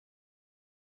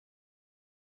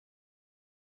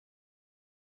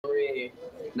community.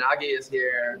 Nagi is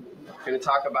here. Going to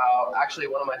talk about, actually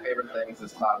one of my favorite things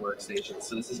is cloud workstations.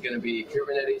 So this is going to be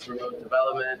Kubernetes remote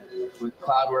development with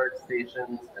cloud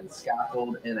workstations and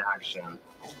Skaffold in action.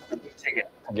 Take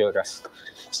it. Thank you, Russ.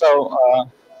 So,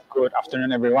 good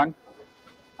afternoon, everyone.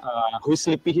 Who's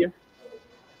sleepy here?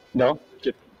 No?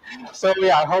 Good. So,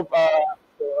 yeah, I hope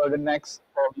for the next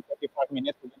probably 45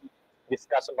 minutes, we're going to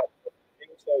discuss about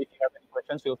things. So, if you have any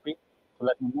questions, feel free to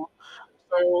let me know.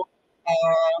 So,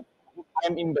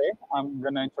 I'm Imre. I'm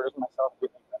going to introduce myself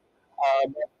with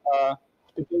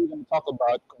today we're going to talk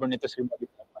about Kubernetes remote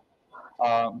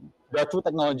development. There are two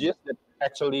technologies that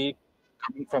actually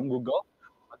coming from Google.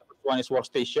 The first one is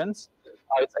workstations.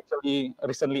 It's actually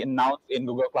recently announced in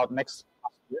Google Cloud Next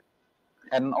last year.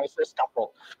 And also Skaffold.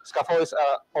 Skaffold is an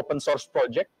open source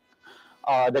project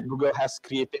that Google has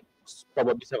created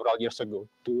probably several years ago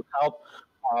to help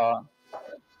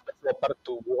developers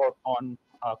to work on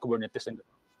Kubernetes.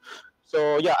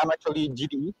 So yeah, I'm actually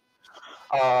GDE.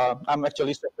 I'm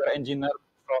actually software engineer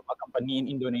from a company in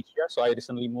Indonesia. So I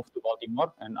recently moved to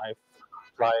Baltimore, and I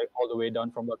fly all the way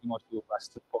down from Baltimore to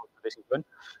Boston for this event.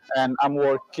 And I'm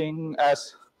working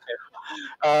as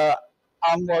in a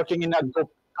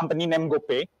company named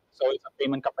GoPay. So it's a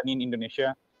payment company in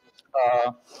Indonesia.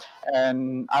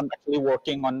 And I'm actually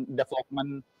working on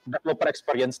developer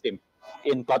experience team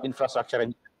in cloud infrastructure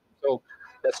engineering. So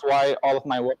that's why all of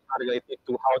my work are related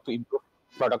to how to improve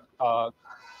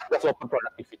developer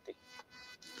productivity.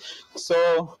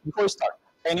 So before we start,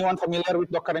 anyone familiar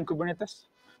with Docker and Kubernetes?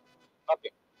 Okay,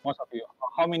 most of you.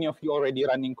 How many of you already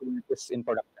running Kubernetes in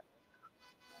production?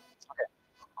 Okay,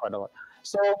 quite a lot.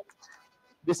 So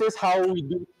this is how we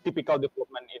do typical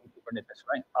development in Kubernetes,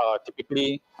 right?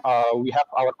 Typically, we have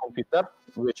our computer,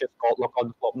 which is called local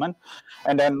development.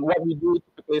 And then what we do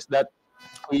typically is that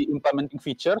we implementing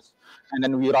features, and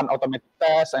then we run automatic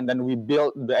tests, and then we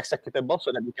build the executable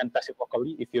so that we can test it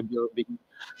locally. If you're building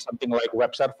something like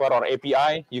web server or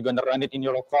API, you're going to run it in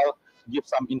your local, give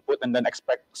some input, and then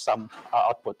expect some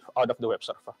output out of the web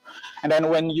server. And then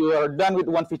when you are done with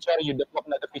one feature, you develop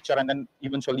another feature, and then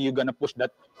eventually you're going to push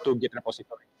that to Git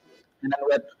repository. And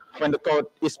then when the code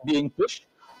is being pushed,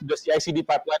 the CI/CD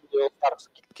pipeline will start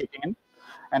kicking in,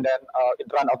 and then it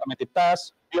run automated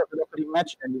tests, build the Docker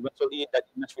image, and eventually that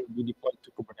image will be deployed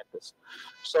to Kubernetes.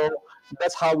 So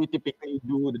that's how we typically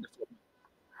do the development.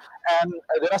 And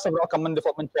there are several common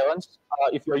development challenges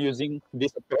if you're using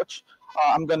this approach.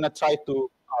 I'm going to try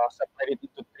to separate it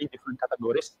into three different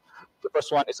categories. The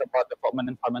first one is about development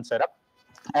environment setup.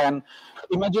 And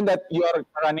imagine that you are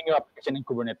running your application in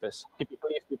Kubernetes.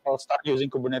 Typically, if people start using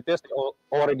Kubernetes,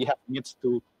 they already have needs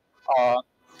to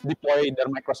deploy their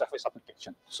microservice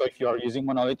application. So if you are using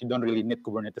monolith, you don't really need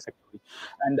Kubernetes actually.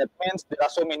 And that means there are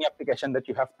so many applications that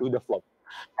you have to develop.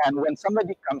 And when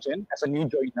somebody comes in as a new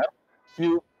joiner,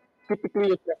 you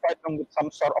typically provide them with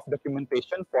some sort of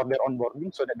documentation for their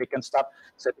onboarding so that they can start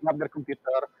setting up their computer,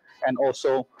 and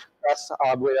also that's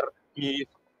where he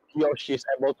or she is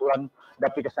able to run the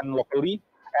application locally.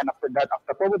 And after that,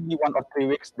 after probably 1 or 3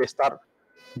 weeks, they start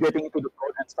getting into the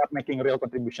code and start making real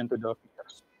contribution to the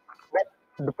features. But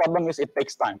the problem is it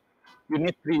takes time. You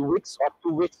need 3 weeks or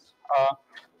 2 weeks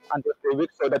until 3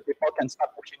 weeks so that people can start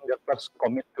pushing their first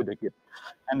commit to the Git.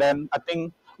 And then I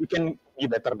think we can be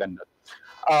better than that.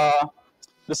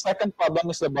 The second problem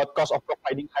is about cost of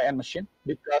providing high-end machine,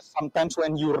 because sometimes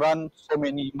when you run so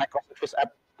many microservice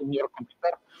apps in your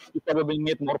computer, you probably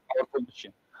need more powerful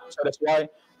machine. So that's why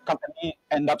company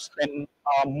end up spending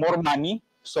more money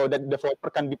so that the developer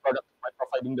can be productive by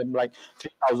providing them like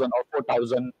 $3,000 or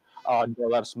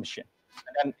 $4,000 machine.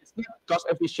 And then it's not cost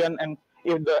efficient, and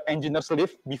if the engineers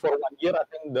leave before 1 year, I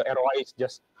think the ROI is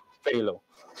just very low.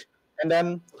 And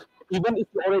then even if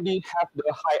you already have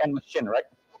the high-end machine, right,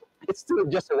 it's still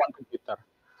just one computer.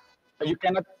 You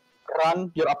cannot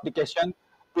run your application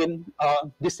in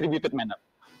a distributed manner.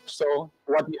 So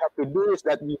what you have to do is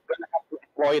that you're going to have to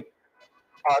deploy it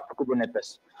to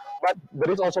Kubernetes. But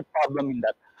there is also a problem in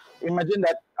that. Imagine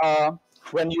that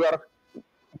when you're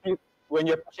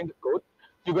pushing the code,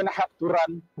 you're going to have to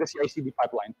run the CI/CD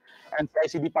pipeline. And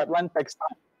CI/CD pipeline takes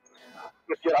time.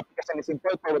 If your application is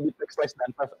simple, it probably takes less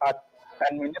than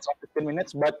 10 minutes or 15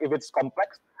 minutes. But if it's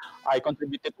complex, I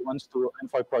contributed once to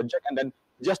Envoy project, and then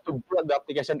just to build the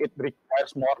application, it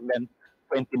requires more than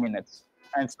 20 minutes.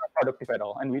 And it's not productive at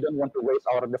all. And we don't want to waste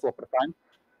our developer time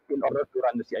in order to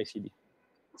run the CI/CD.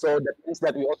 So that means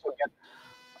that we also get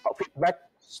feedback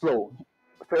slow,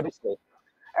 very slow.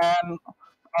 And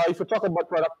if you talk about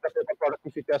developer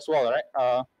productivity as well,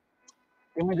 right?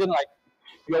 Imagine like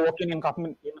you're working in a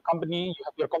company, you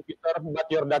have your computer, but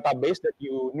your database that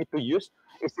you need to use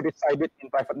is resided in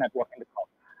private network in the cloud.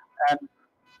 And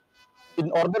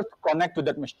in order to connect to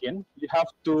that machine, you have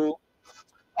to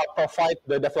provide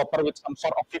the developer with some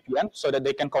sort of VPN so that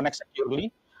they can connect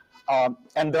securely.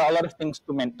 And there are a lot of things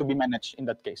to be managed in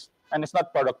that case. And it's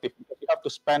not productive because you have to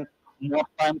spend more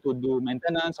time to do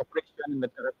maintenance, operation, and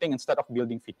that kind of thing instead of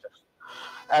building features.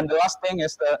 And the last thing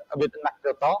is a bit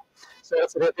anecdotal. So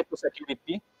it's related to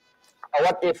security.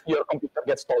 What if your computer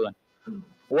gets stolen?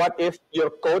 What if your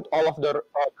code, all of the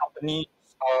company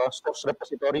source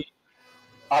repository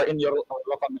are in your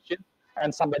local machine,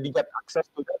 and somebody get access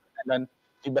to that, and then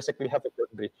you basically have a code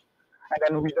breach. And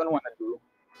then we don't want to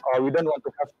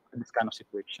have this kind of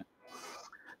situation.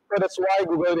 So that's why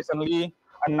Google recently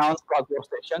announced Cloud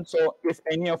Workstation. So if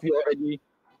any of you already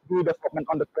do development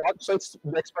on the cloud, so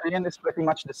the experience is pretty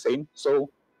much the same. So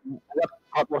what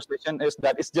Cloud Workstation is,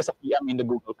 that it's just a VM in the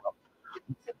Google Cloud.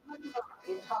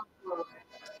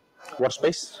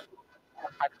 Workspace?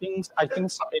 I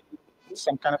think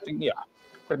some kind of thing, yeah,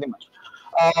 pretty much.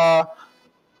 Okay,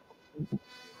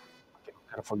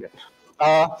 I forget.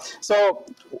 So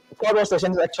Cloud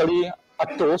Workstation is actually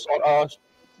a tools or a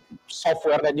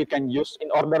software that you can use in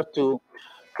order to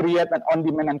create an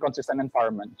on-demand and consistent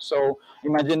environment. So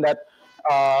imagine that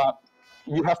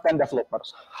you have 10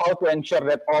 developers. How to ensure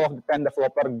that all of the 10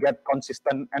 developers get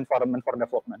consistent environment for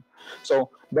development? So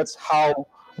that's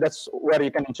where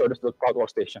you can introduce the Cloud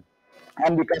Workstation.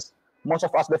 And because most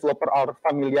of us developers are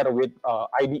familiar with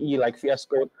IDE like VS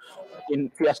Code.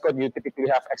 In VS Code, you typically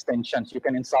have extensions. You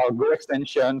can install Go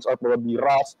extensions or probably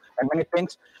Rust and many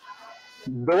things.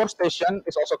 The workstation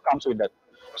also comes with that.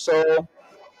 So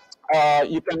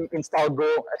you can install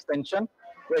Go extension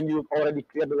when you already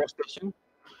create the workstation,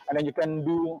 and then you can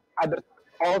do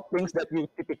all things that you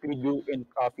typically do in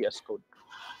VS Code.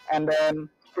 And then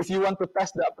if you want to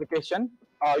test the application,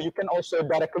 you can also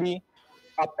directly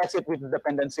test it with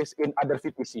dependencies in other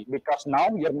VPC, because now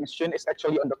your machine is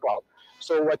actually on the cloud.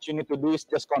 So what you need to do is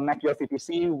just connect your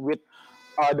VPC with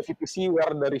the VPC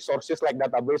where the resources like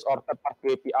database or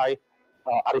third-party API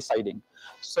are residing.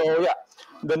 So yeah,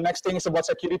 the next thing is about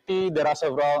security. There are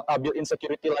several built-in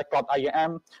security like Cloud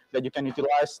IAM that you can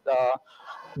utilize.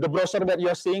 The browser that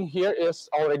you're seeing here is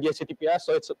already HTTPS,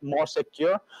 so it's more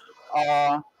secure.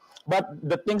 But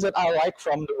the things that I like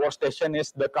from the workstation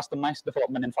is the customized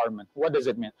development environment. What does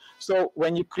it mean? So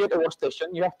when you create a workstation,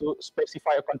 you have to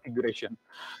specify a configuration.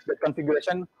 The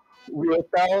configuration will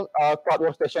tell Cloud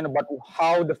Workstation about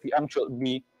how the VM should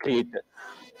be created.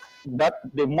 But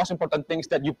the most important thing is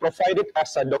that you provide it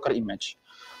as a Docker image.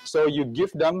 So you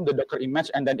give them the Docker image,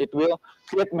 and then it will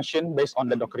create machine based on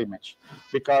the Docker image.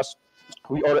 Because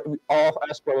we all of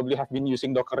us probably have been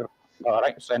using Docker,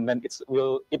 right? So, and then it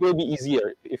will be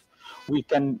easier if we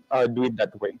can do it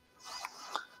that way.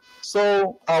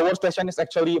 So Workstation is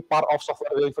actually part of Software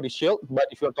Delivery Shield, but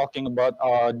if you're talking about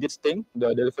this thing,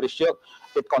 the Delivery Shield,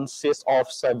 it consists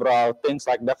of several things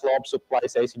like DevOps, supply,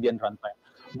 CI/CD, and runtime.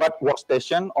 But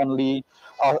Workstation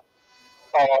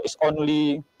is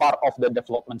only part of the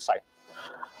development side.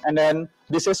 And then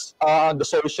this is the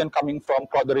solution coming from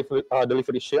Cloud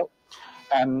Delivery Shield.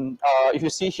 And if you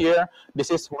see here,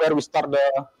 this is where we start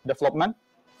the development.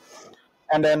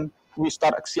 And then we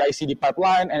start a CI/CD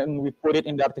pipeline, and we put it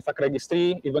in the artifact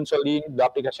registry. Eventually, the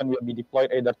application will be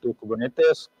deployed either to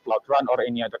Kubernetes, Cloud Run, or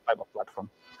any other type of platform.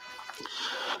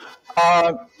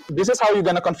 This is how you're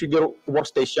going to configure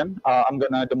Workstation. I'm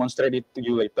going to demonstrate it to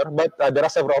you later. But there are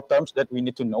several terms that we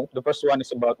need to know. The first one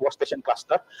is about Workstation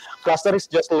cluster. Cluster is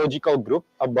just a logical group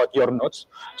about your nodes.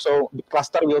 So the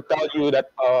cluster will tell you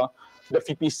that the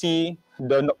VPC,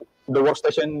 the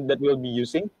workstation that we'll be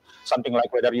using, something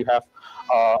like whether you have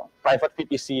private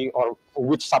VPC or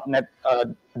which subnet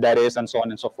that is, and so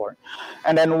on and so forth.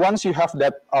 And then once you have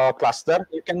that cluster,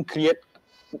 you can create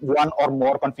one or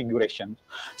more configurations.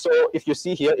 So if you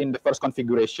see here in the first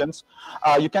configurations,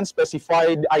 you can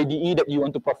specify the IDE that you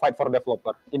want to provide for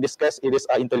developer. In this case, it is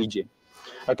IntelliJ.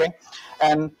 Okay,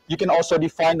 and you can also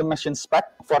define the machine spec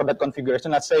for that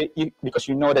configuration. Let's say, because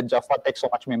you know that Java takes so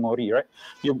much memory, right?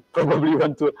 You probably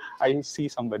want to, I see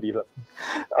somebody.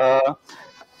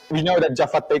 We know that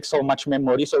Java takes so much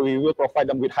memory, so we will provide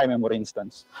them with high memory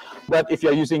instance. But if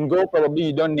you're using Go, probably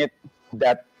you don't need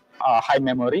that high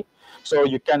memory. So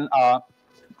you can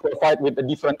provide with a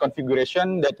different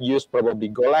configuration that use probably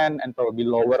Golang and probably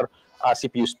lower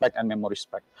CPU spec and memory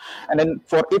spec. And then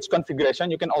for each configuration,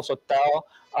 you can also tell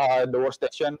the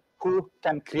workstation who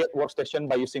can create workstation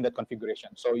by using that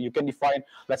configuration. So you can define,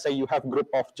 let's say you have group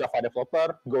of Java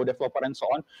developer, Go developer, and so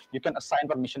on. You can assign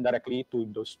permission directly to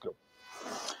those groups.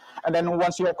 And then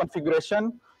once you have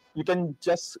configuration, you can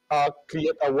just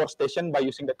create a workstation by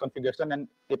using that configuration, and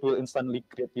it will instantly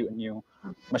create you a new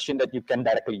machine that you can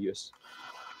directly use.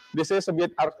 This is a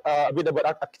bit about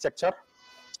architecture.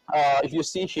 If you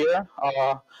see here,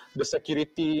 the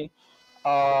security,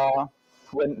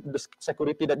 when the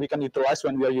security that we can utilize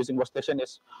when we are using workstation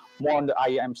is more on the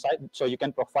IAM side. So you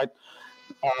can provide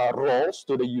roles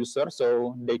to the user,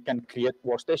 so they can create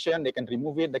workstation, they can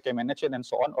remove it, they can manage it, and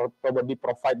so on, or probably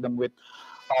provide them with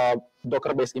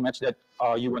Docker-based image that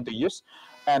you want to use,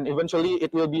 and eventually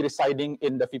it will be residing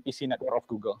in the VPC network of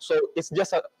Google. So it's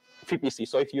just a VPC.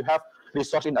 So if you have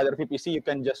resource in other VPC, you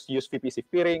can just use VPC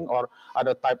peering or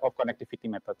other type of connectivity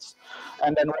methods.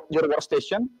 And then your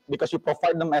workstation, because you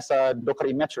provide them as a Docker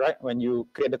image, right? When you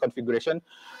create the configuration,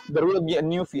 there will be a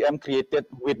new VM created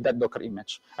with that Docker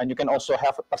image. And you can also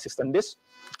have a persistent disk,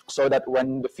 so that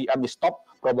when the VM is stopped,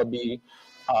 probably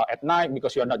at night,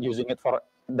 because you're not using it for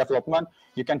development,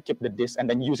 you can keep the disk and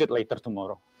then use it later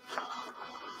tomorrow.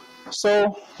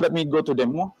 So let me go to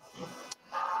demo.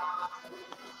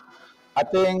 I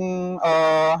think,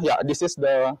 yeah, this is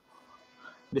the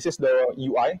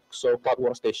UI, so cloud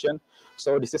workstation.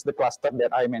 So this is the cluster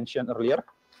that I mentioned earlier.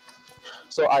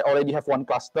 So I already have one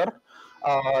cluster.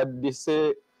 This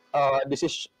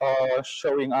is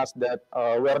showing us that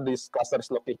where this cluster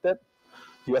is located,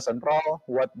 US Central,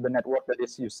 what the network that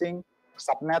is using,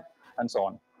 subnet, and so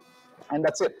on. And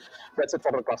that's it. That's it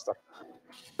for the cluster.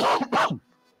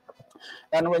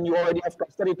 And when you already have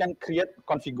cluster, you can create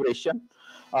configuration.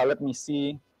 Let me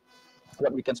see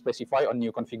what we can specify on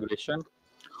new configuration.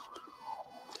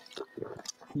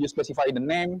 You specify the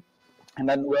name, and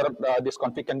then where this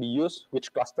config can be used,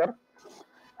 which cluster.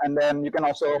 And then you can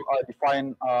also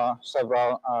define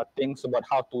several things about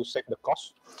how to save the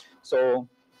cost. So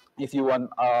if you want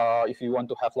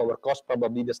to have lower cost,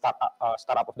 probably the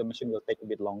startup of the machine will take a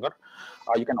bit longer.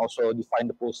 You can also define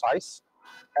the pool size.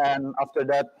 And after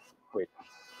that, wait,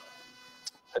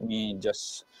 let me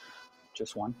just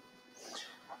one.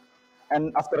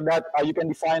 And after that, you can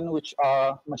define which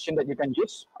machine that you can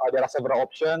use. There are several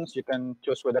options. You can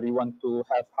choose whether you want to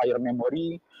have higher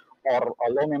memory or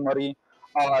low memory.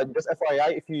 Just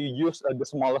FYI, if you use the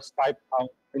smallest type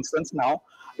instance now,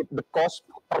 the cost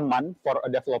per month for a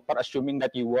developer, assuming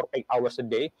that you work 8 hours a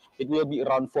day, it will be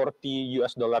around $40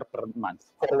 per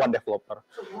month for one developer.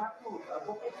 So you have to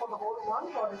book it for the whole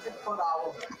month, or is it per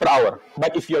hour? Per hour.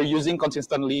 But if you're using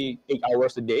consistently 8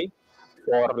 hours a day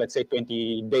for, let's say,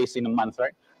 20 days in a month,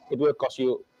 right, it will cost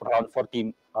you around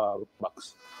 $14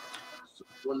 bucks.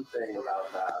 One thing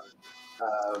about that,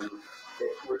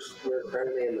 we're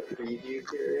currently in the preview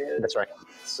period. That's right.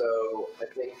 So I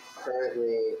think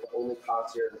currently the only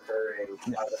costs you're incurring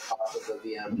are the cost of the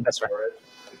VM That's storage. right.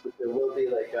 But there will be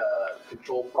like a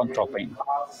control plane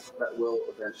cost that will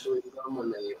eventually come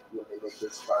when they make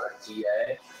this product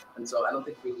GA. And so I don't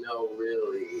think we know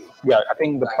really. Yeah, I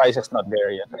think the price is not there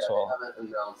yet. That's all. They haven't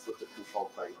announced what the control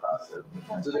plane cost is.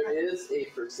 So there is a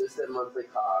persistent monthly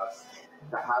cost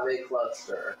to have a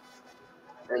cluster.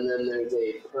 And then there's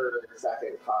a per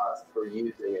second cost for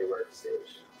using a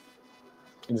workstation.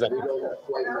 Exactly. We don't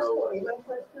quite know.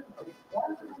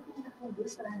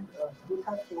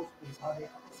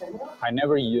 I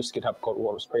never use GitHub Code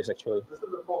Workspace actually. This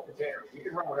is a full container. You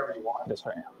can run whatever you want. That's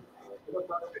right. I would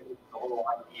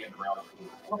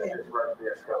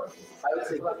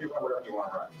say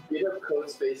GitHub Code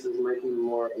Spaces might be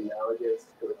more analogous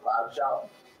to the Cloud Shell,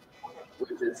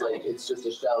 which is like it's just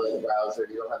a shell in the browser.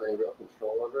 You don't have any real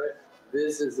control over it.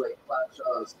 This is like Cloud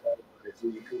Shell and so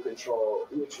you can control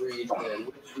which region,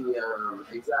 which VM,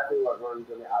 exactly what runs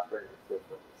in the operating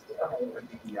system.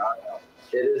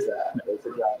 It is that. That's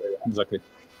exactly that. Exactly.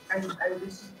 And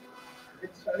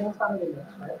it's running some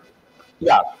Linux, right?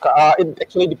 Yeah, it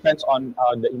actually depends on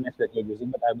the image that you're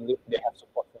using, but I believe they have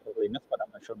support for Linux, but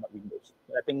I'm not sure about Windows.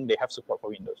 But I think they have support for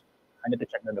Windows. I need to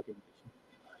check the documentation.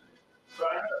 So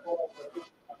I have a follow-up question.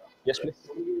 Yes, please.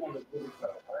 When you want to do this,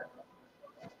 right?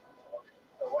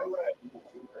 So why would I do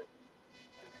it?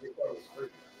 Because it's free.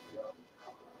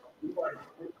 You want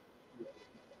to do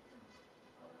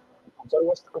I'm sorry,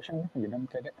 what's the question? You didn't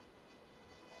get it.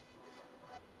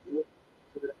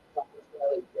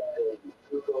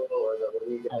 Google or the one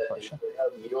you get,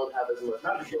 you don't have as much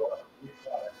control.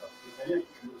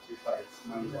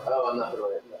 Oh, I'm not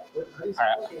familiar.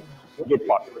 Good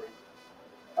part.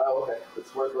 Oh, okay.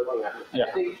 It's worth looking at. Yeah.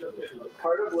 I think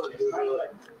part of what Google,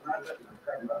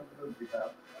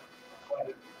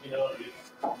 you know,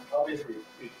 obviously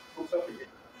it hooks up again.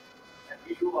 And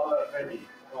we do all our training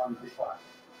on this part.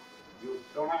 You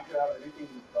don't have to have anything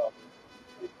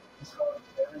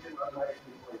everything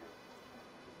automatically for you.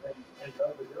 And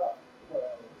does the job.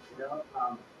 You know,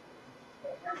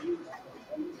 I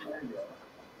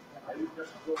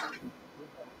just go.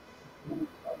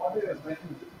 One thing that's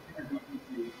mentioned in BPC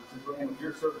is running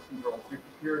your service controls, your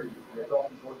security, your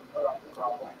development board to cut off the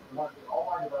top line. We want all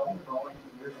our development for all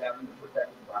engineers having to protect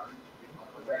the environment.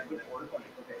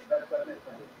 Okay, that's it.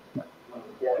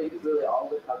 Yeah, I think really all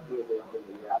the customization that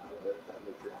you have to this that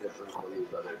makes it different from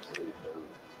these other solutions.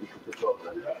 You can control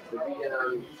them.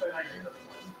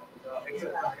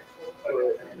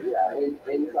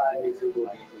 Inside reachable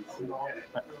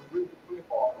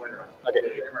Okay,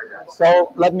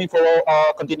 so let me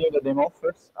continue the demo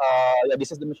first. Yeah,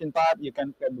 this is the machine path. You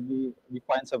can probably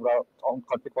define several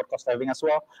config for cost saving as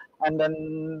well. And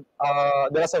then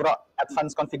there are several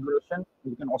advanced configuration.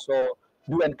 You can also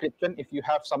do encryption if you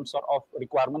have some sort of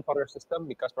requirement for your system,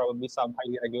 because probably some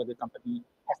highly regulated company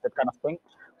has that kind of thing.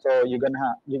 So you can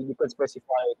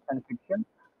specify encryption,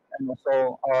 and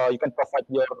also you can provide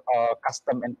your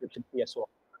custom encryption key as well.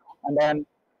 And then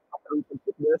after we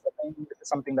complete this, I think this is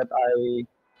something that I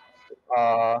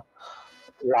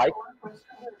like.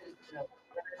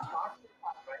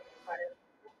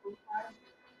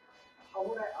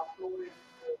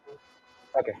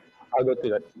 Okay, I'll go to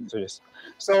that.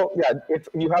 So yeah, if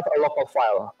you have a local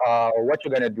file, what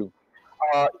you're gonna do?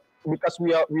 Because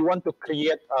we want to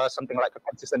create something like a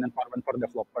consistent environment for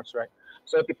developers, right?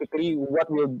 So typically, what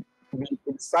will be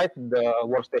inside the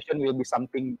workstation will be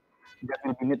something that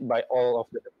will be needed by all of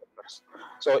the developers.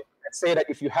 So let's say that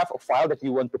if you have a file that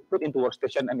you want to put into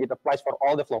workstation and it applies for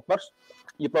all developers,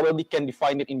 you probably can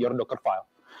define it in your Docker file.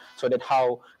 So that's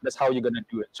how you're gonna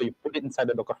do it. So you put it inside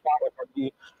the Docker file, or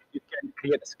you can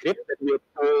create a script that will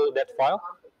pull that file.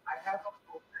 I have a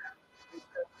program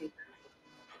which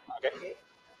Okay.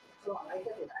 So I have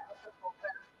a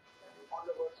program on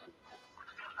the workstation.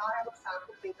 Now I have a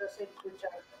sample data set which I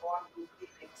want to be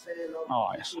Excel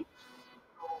or yes. So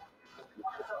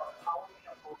how we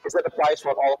approach Is that applies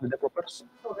for all of the developers?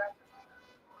 So that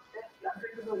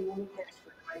is a unique text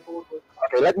with my code.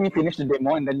 Okay, let me finish the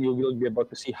demo, and then you will be able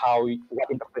to see what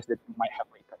interface that you might have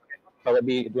later. Okay?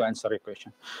 Probably it will answer your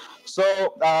question. So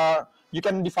you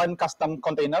can define custom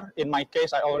container. In my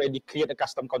case, I already create a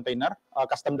custom container, a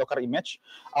custom Docker image,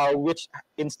 which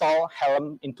install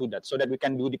Helm into that, so that we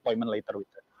can do deployment later with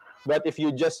it. But if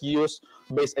you just use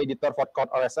base editor for code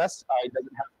RSS, it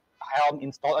doesn't have Helm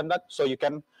installed on that, so you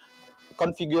can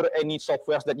configure any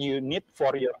softwares that you need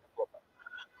for your developer.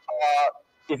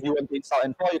 If you want to install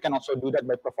Info, you can also do that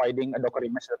by providing a Docker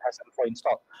image that has Info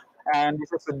installed. And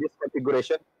this is this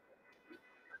configuration.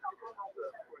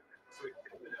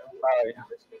 Yeah.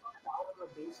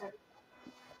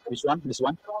 Which one? This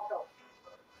one?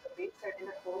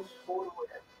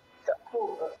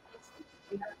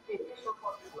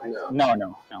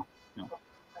 No.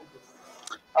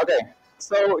 Okay,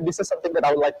 so this is something that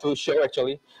I would like to show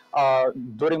actually.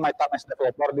 During my time as a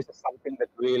developer, this is something that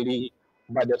really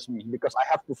bothers me, because I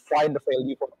have to find the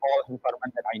value for all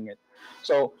environment that I need.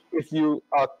 So if you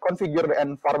configure the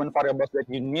environment variables that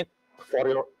you need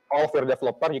for all of your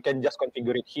developer, you can just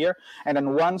configure it here, and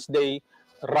then once they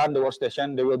run the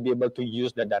workstation, they will be able to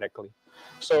use that directly.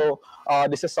 So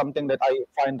this is something that I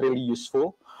find really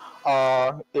useful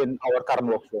in our current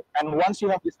workflow. And once you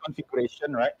have this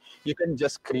configuration, right, you can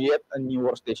just create a new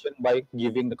workstation by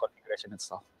giving the configuration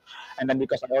itself. And then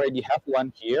because I already have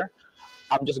one here,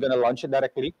 I'm just going to launch it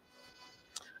directly.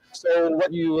 So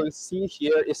what you will see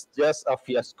here is just a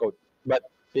VS Code, but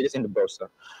it is in the browser.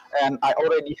 And I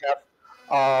already have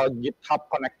GitHub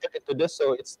connected into this,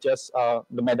 so it's just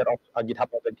the matter of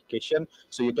GitHub authentication.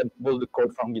 So you can pull the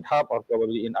code from GitHub, or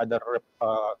probably in other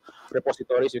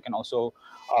repositories. You can also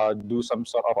do some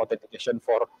sort of authentication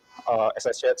for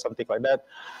SSH, something like that.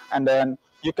 And then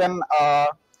you can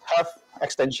have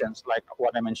extensions like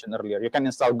what I mentioned earlier. You can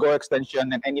install Go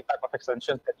extension and any type of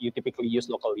extensions that you typically use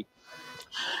locally.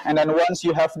 And then once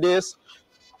you have this,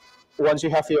 once you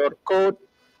have your code,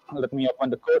 let me open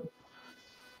the code.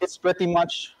 It's pretty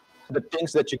much the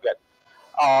things that you get.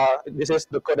 This is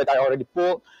the code that I already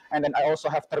pulled, and then I also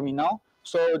have terminal.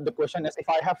 So the question is, if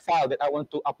I have file that I want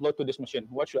to upload to this machine,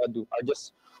 what should I do? I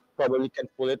just probably can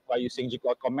pull it by using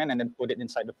gcloud command and then put it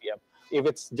inside the VM, if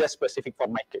it's just specific for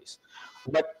my case.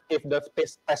 But if the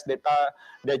test data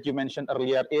that you mentioned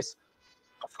earlier is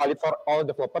valid for all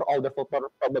developer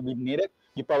probably need it,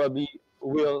 you probably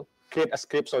will create a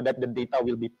script so that the data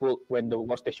will be pulled when the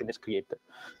workstation is created.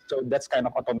 So that's kind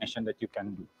of automation that you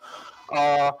can do.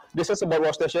 This is about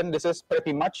workstation. This is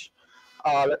pretty much,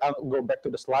 I'll go back to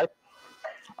the slide.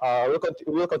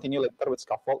 We'll continue later with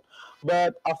Skaffold.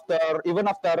 But even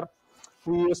after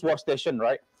we use workstation,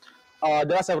 right,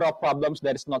 there are several problems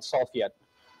that is not solved yet.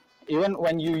 Even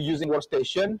when you're using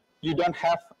workstation, you don't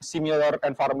have similar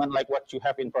environment like what you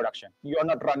have in production. You are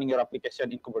not running your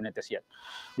application in Kubernetes yet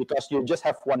because you just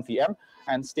have one VM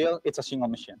and still it's a single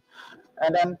machine.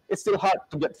 And then it's still hard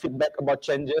to get feedback about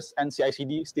changes, and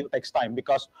CI/CD still takes time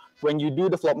because when you do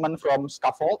development from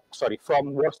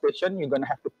from workstation, you're gonna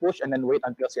have to push and then wait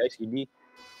until CI/CD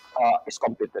is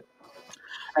completed.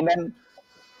 And then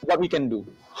what we can do,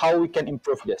 how we can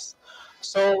improve this.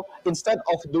 So instead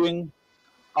of doing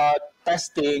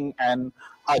testing and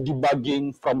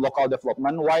debugging from local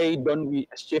development, why don't we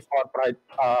shift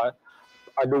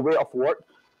the way of work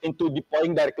into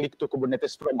deploying directly to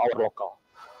Kubernetes from our local?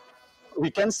 We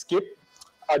can skip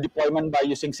deployment by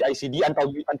using CI/CD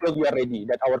until we are ready,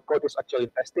 that our code is actually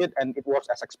tested and it works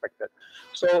as expected.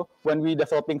 So when we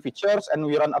developing features and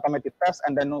we run automated tests,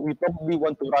 and then we probably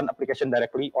want to run application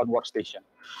directly on workstation.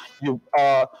 The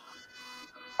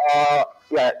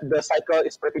cycle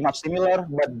is pretty much similar,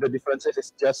 but the differences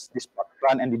is just this part,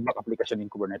 run and debug application in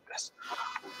Kubernetes.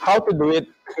 How to do it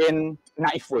in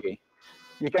naive way?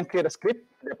 You can create a script,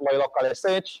 deploy local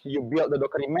SH, you build the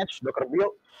Docker image, Docker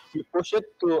build, you push it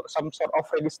to some sort of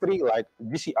registry like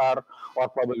GCR or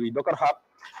probably Docker Hub.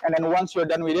 And then once you're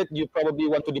done with it, you probably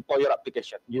want to deploy your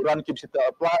application. You run kubectl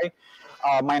apply,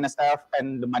 -f,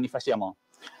 and the manifest YAML.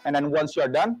 And then once you're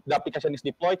done, the application is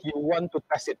deployed, you want to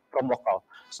test it from local.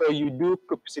 So you do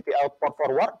kubectl port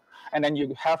forward, and then you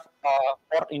have a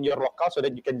port in your local so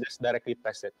that you can just directly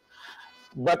test it.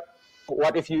 But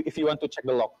what if you want to check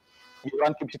the log? You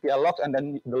run kubectl logs, and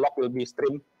then the log will be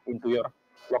streamed into your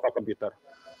local computer.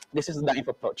 This is the naive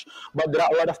approach. But there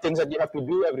are a lot of things that you have to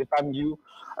do every time you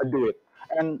do it.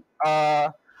 And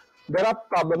there are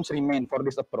problems remain for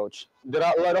this approach. There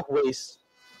are a lot of ways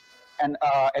and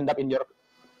end up in your,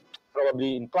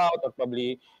 probably in cloud or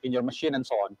probably in your machine and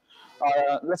so on.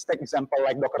 Let's take example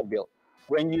like Docker build.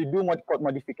 When you do code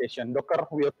modification, Docker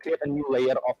will create a new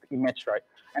layer of image, right?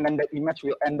 And then that image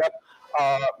will end up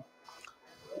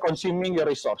consuming your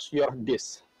resource, your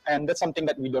disk. And that's something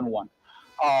that we don't want.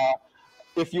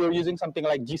 If you're using something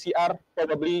like GCR,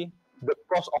 probably the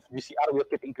cost of GCR will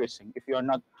keep increasing if you're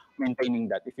not maintaining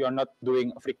that, if you're not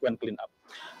doing a frequent cleanup.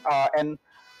 And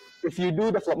if you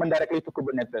do development directly to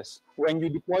Kubernetes, when you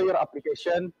deploy your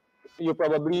application, you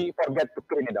probably forget to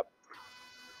clean it up.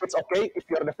 It's okay if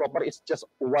your developer is just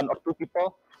 1 or 2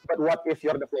 people, but what if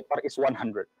your developer is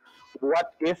 100?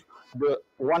 What if the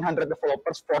 100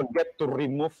 developers forget to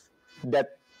remove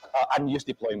that unused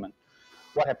deployment?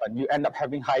 What happened? You end up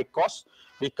having high costs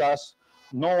because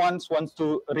no one wants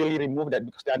to really remove that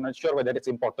because they are not sure whether it's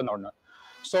important or not.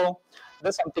 So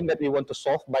that's something that we want to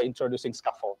solve by introducing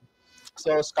Skaffold.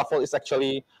 So Skaffold is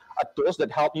actually a tool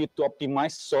that help you to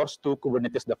optimize source to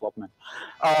Kubernetes development.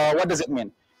 What does it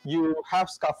mean? You have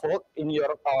Skaffold in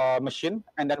your machine,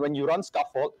 and then when you run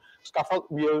Skaffold,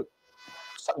 Skaffold will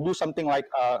do something like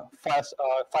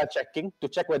file checking to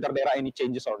check whether there are any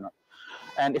changes or not.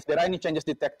 And if there are any changes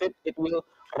detected, it will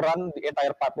run the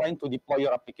entire pipeline to deploy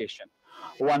your application.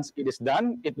 Once it is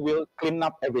done, it will clean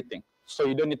up everything. So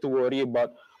you don't need to worry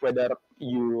about whether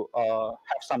you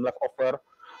have some leftover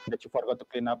that you forgot to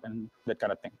clean up and that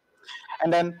kind of thing.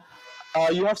 And then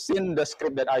you have seen the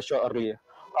script that I showed earlier.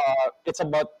 It's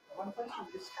about... One question,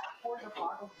 is Skaffold a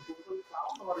part of Google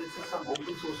Cloud or is it some open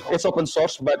source? It's open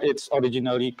source, but it's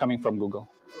originally coming from Google.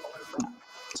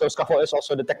 So Skaffold is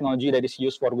also the technology that is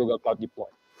used for Google Cloud deploy.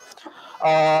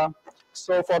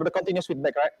 So for the continuous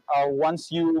feedback, right,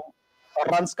 once you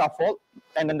run Skaffold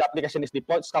and then the application is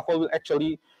deployed, Skaffold will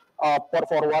actually pour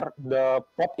forward the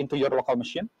pod into your local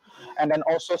machine and then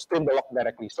also stream the log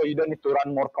directly. So you don't need to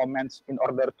run more commands in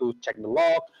order to check the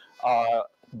log,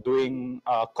 doing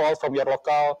call from your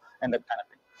local and that kind of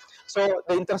thing. So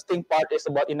the interesting part is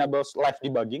about enables live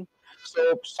debugging.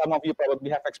 So some of you probably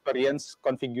have experience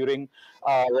configuring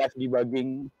live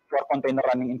debugging for container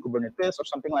running in Kubernetes or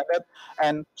something like that.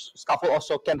 And Skaffold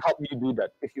also can help you do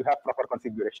that if you have proper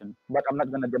configuration. But I'm not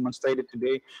going to demonstrate it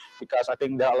today because I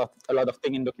think there are a lot of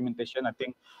things in documentation. I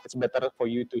think it's better for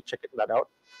you to check that out.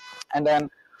 And then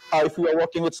if we are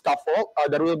working with Skaffold,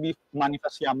 there will be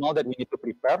manifest YAML that we need to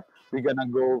prepare. We're going to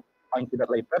go into that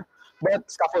later. But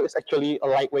Skaffold is actually a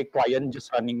lightweight client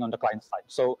just running on the client side.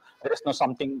 So there is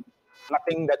nothing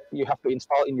that you have to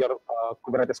install in your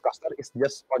Kubernetes cluster. It's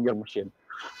just on your machine.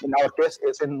 In our case,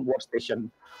 it's in workstation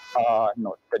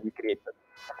node that we created.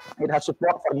 It has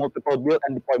support for multiple build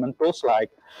and deployment tools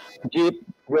like Git,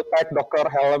 Buildpack, Docker,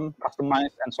 Helm,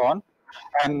 Customize, and so on.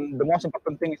 And the most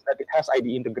important thing is that it has IDE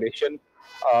integration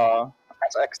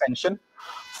as an extension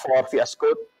for VS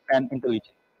Code and IntelliJ.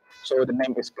 So the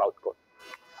name is Cloud Code.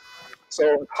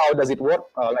 So how does it work?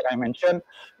 Like I mentioned,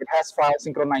 it has file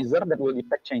synchronizer that will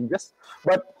detect changes.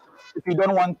 But if you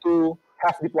don't want to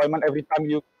have deployment every time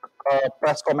you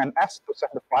press Command S to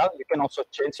save the file, you can also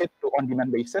change it to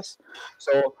on-demand basis.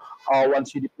 So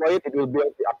once you deploy it, it will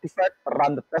build the artifact,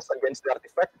 run the test against the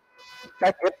artifact,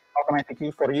 tag it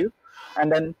automatically for you,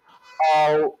 and then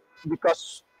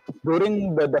because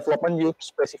during the development you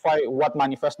specify what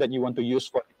manifest that you want to use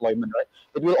for deployment, right?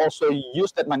 It will also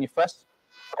use that manifest,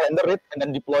 render it, and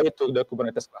then deploy it to the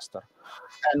Kubernetes cluster.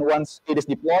 And once it is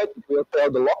deployed, it will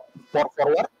tell the log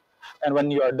forward, and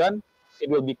when you are done, it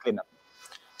will be cleaned up.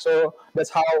 So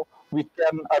that's how we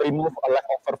can remove a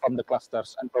leftover from the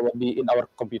clusters and probably in our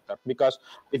computer. Because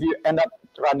if you end up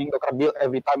running Docker build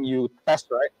every time you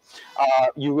test, right,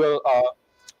 you will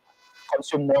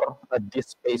consume more disk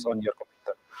space on your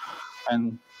computer.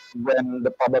 And when the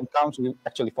problem comes, you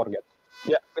actually forget.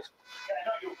 Yeah, please. Yeah, I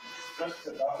know you discussed a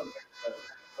lot of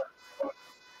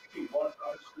what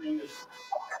our screen is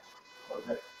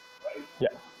project, right? Yeah.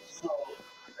 So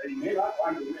you may not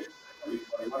want to miss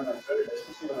one of my favorite,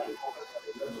 especially when I focus on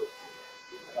the number.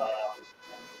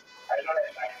 I don't know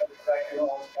exactly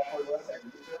how Skaffold works. I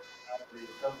use it in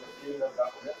terms of giving us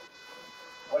document.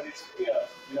 But it's clear,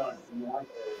 you want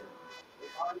a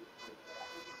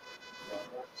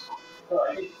so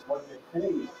I think what they're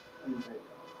saying is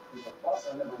a plus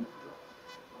element.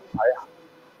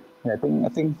 Yeah, I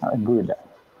think I agree with that.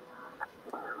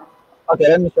 Okay,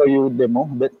 let me show you demo a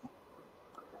bit.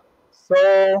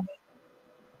 So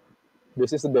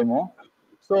this is the demo.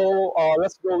 So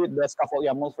let's go with the Skaffold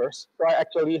YAML first. So I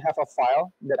actually have a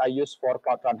file that I use for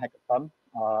Cloud Run Hackathon,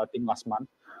 I think last month.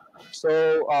 So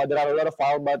there are a lot of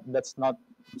files, but that's not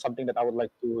something that I would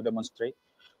like to demonstrate.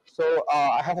 So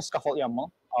I have a Skaffold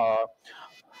YAML.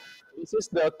 This is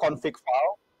the config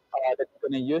file that you're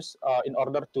going to use in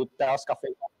order to tell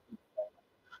Skaffold.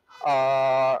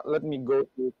 Let me go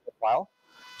to the file.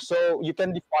 So you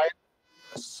can define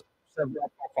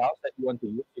several profiles that you want to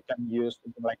use. You can use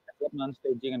something like development,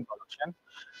 staging, and production.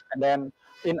 And then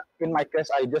in my case,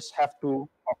 I just have two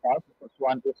profiles. The first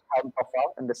one is Helm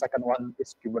profile, and the second one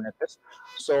is Kubernetes.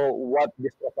 So what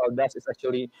this profile does is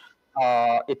actually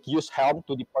it uses Helm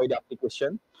to deploy the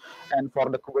application, and for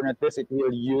the Kubernetes, it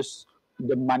will use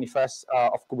the manifest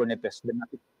of Kubernetes, the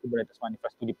native Kubernetes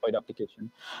manifest to deploy the application.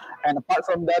 And apart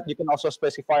from that, you can also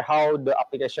specify how the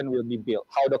application will be built,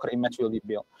 how Docker image will be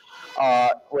built.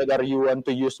 Whether you want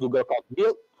to use Google Cloud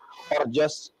Build or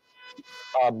just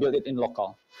build it in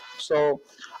local. So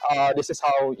this is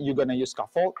how you're going to use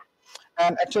Skaffold.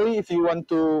 And actually, if you want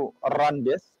to run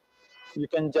this, you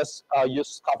can just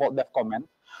use Skaffold dev command.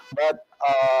 But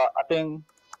I think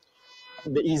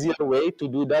the easier way to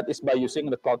do that is by using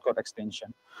the Cloud Code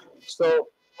extension. So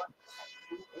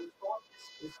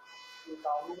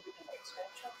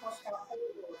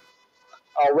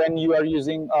when you are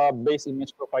using a base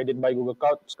image provided by Google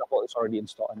Cloud, Skaffold is already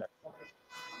installed on that.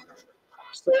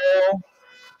 So,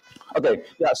 okay,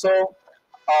 yeah, so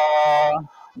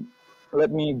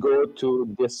let me go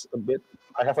to this a bit.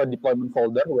 I have a deployment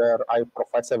folder where I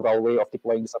provide several ways of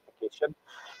deploying this application.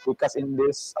 Because in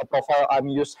this profile, I'm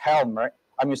using Helm, right?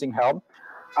 I'm using Helm.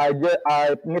 I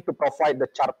need to provide the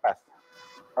chart path.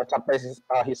 Chart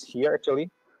path is here, actually.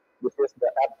 This is the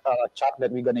chart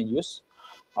that we're going to use.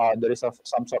 There is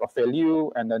some sort of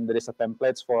value, and then there is a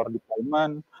templates for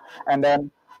deployment. And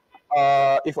then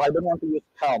if I don't want to use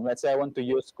Helm, let's say I want to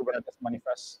use Kubernetes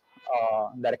manifest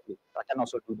directly, I can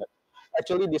also do that.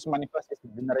 Actually, this manifest is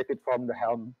generated from the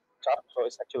Helm chart, so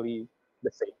it's actually the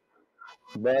same.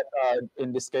 But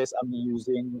in this case, I'm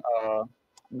using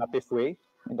native way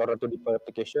in order to deploy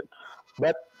application.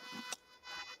 But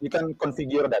you can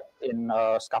configure that in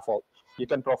Skaffold. You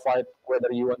can provide whether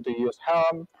you want to use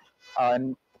Helm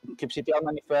and kubectl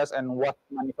manifest and what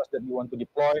manifest that you want to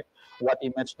deploy, what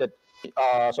image that,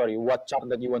 what chart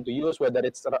that you want to use, whether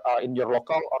it's in your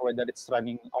local or whether it's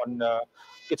running on,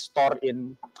 it's stored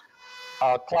in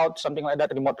cloud, something like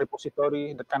that, remote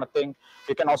repository, that kind of thing.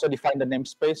 You can also define the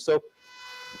namespace. So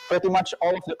pretty much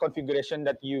all of the configuration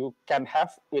that you can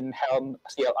have in Helm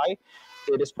CLI,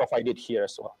 it is provided here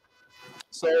as well.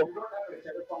 So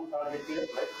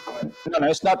no,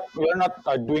 it's not. We're not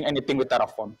doing anything with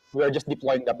Terraform. We are just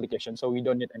deploying the application, so we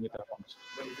don't need any Terraforms.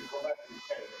 But if you go back and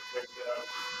check, there are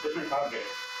different targets.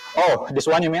 Oh, this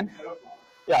one you mean?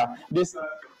 Yeah, this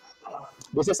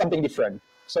is something different.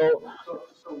 So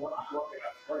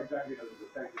what exactly does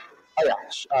the tank do? Oh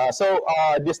yeah. So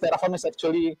this Terraform is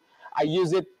actually, I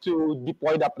use it to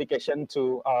deploy the application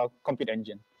to Compute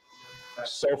Engine.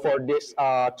 So for this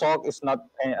talk, it's not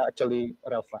actually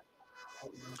relevant.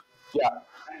 Yeah.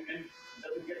 And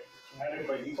does it get added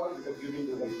by default because you didn't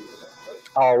do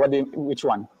that? Which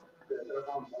one?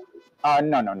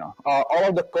 No, no, no. All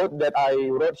of the code that I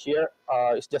wrote here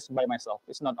is just by myself.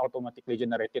 It's not automatically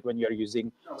generated when you're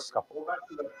using Skaffold. Go back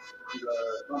to the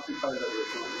monthly file that we're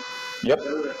showing. Yep.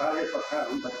 There was a target for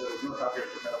Helm, but there was no target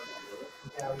for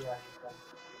Helm.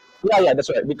 Yeah, that's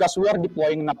right. Because we are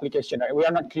deploying an application, right? We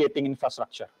are not creating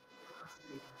infrastructure.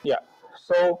 Yeah.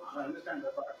 So I understand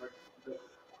that part, but the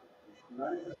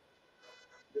management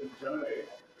will generate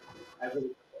as a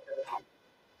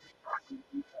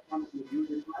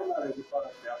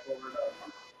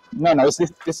no,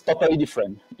 it's totally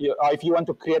different. If you want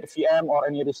to create VM or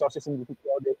any resources in GCP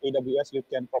or the AWS, you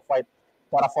can provide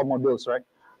Terraform modules, right?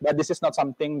 But this is not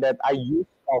something that I use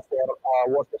for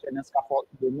workstation and Skaffold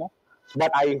demo.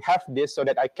 But I have this so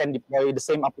that I can deploy the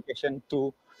same application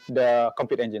to the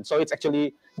compute engine. So it's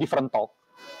actually different talk.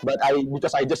 But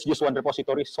because I just use one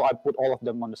repository, so I put all of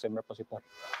them on the same repository.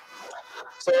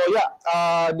 So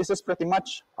yeah, this is pretty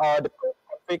much the code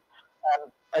config,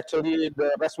 and actually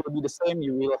the rest will be the same.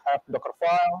 You will have Docker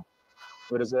file.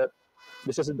 Where is it?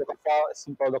 This is a Docker file, a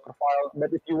simple Docker file.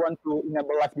 But if you want to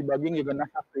enable live debugging, you're gonna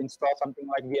have to install something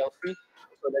like VLC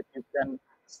so that you can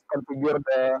configure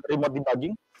the remote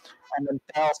debugging, and then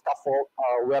tell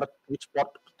Skaffold which port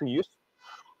to use.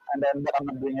 And then, but I'm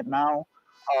not doing it now.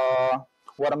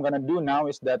 What I'm gonna do now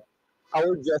is that I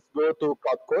will just go to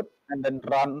Cloud Code and then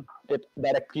run it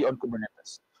directly on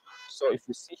Kubernetes. So if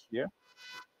you see here,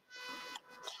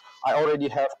 I already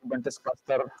have Kubernetes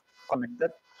cluster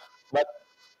connected, but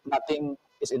nothing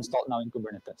is installed now in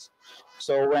Kubernetes.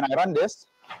 So when I run this,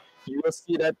 you will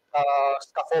see that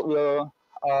Skaffold will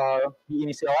be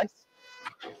initialized.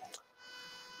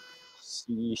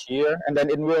 See here, and then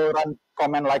it will run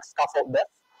command like Skaffold dev,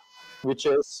 which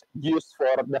is used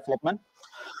for development.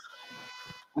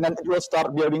 And then it will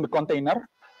start building the container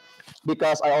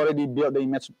because I already built the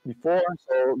image before,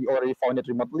 so we already found it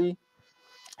remotely.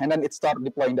 And then it start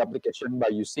deploying the application by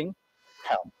using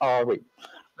Helm. Wait,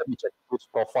 let me check which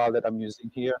profile that I'm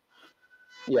using here.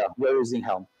 Yeah, we're using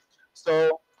Helm.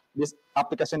 So this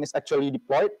application is actually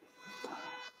deployed.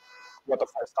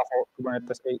 Waterfall Skaffold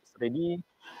Kubernetes is ready.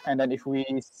 And then if we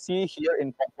see here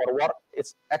in port forward,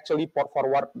 it's actually port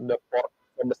forward the port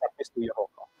from the service to your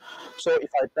local. So if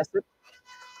I test it,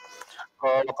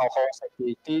 localhost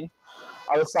 8080,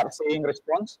 I will start seeing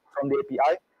response from the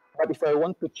API. But if I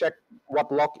want to check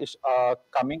what log is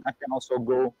coming, I can also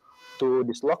go to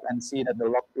this log and see that the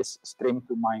log is streamed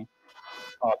to my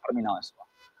terminal as well.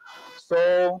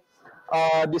 So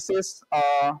this is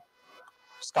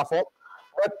Skaffold.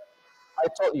 But I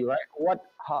told you, right,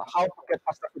 how to get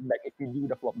faster feedback if you do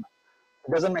development.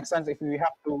 It doesn't make sense if we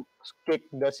have to kick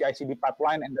the CI/CD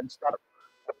pipeline and then start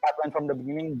the pipeline from the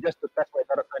beginning just to test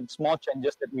whether small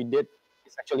changes that we did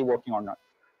is actually working or not.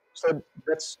 So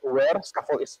that's where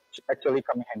Skaffold is actually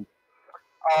coming handy.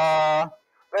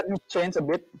 Let me change a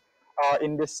bit.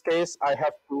 In this case, I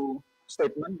have two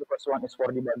statements. The first one is for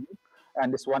debugging,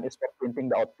 and this one is for printing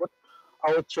the output.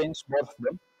 I will change both of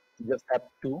them. Just add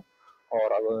two,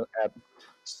 or I will add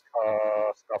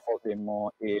Skaffold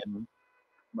demo in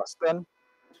Boston.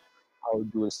 I'll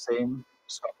do the same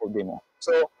Skaffold demo.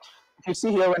 So if you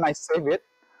see here, when I save it,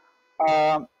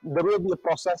 there will be a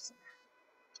process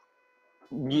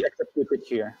be executed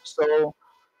here. So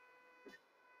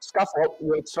Skaffold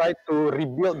will try to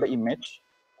rebuild the image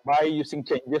by using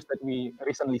changes that we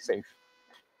recently saved.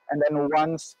 And then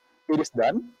once it is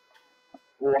done,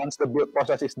 once the build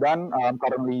process is done, I'm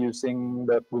currently using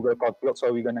the Google Cloud build,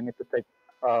 so we're gonna need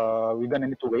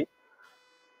to wait.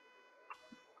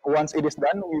 Once it is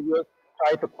done, we will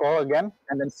try to call again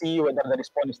and then see whether the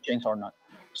response is changed or not.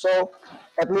 So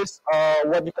at least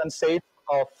what you can save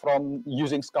from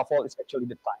using Skaffold is actually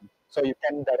the time. So you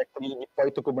can directly deploy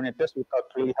to Kubernetes without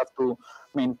really have to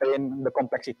maintain the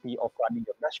complexity of running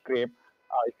your bash script.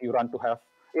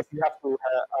 If you have to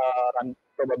run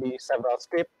probably several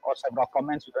scripts or several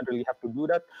commands, you don't really have to do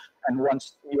that. And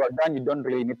once you are done, you don't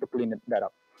really need to clean that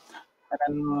up. And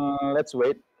then let's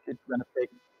wait. It's gonna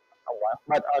take a while,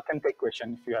 but I can take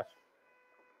questions if you have.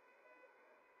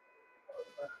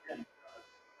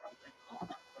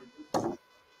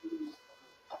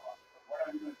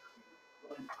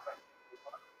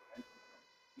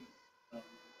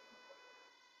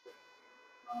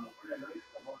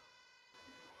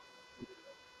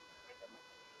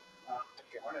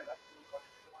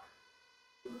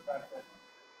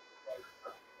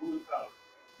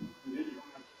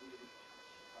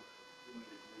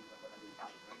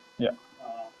 Yeah.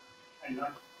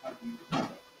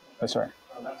 That's right.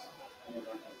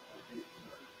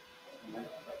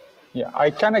 Yeah,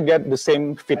 I kind of get the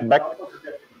same feedback.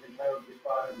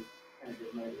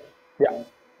 Yeah,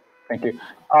 Thank you.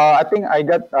 I think I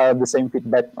got the same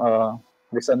feedback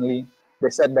recently. They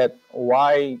said that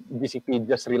why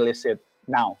GCP just released it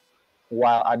now,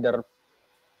 while other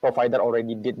provider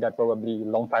already did that probably a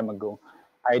long time ago.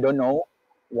 I don't know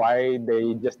why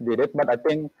they just did it, but I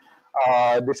think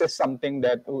this is something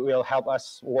that will help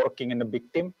us working in a big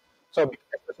team. So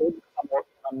especially because I'm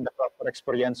working on developer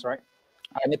experience, right?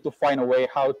 I need to find a way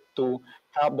how to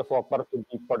help developer to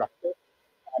be productive.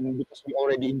 And because we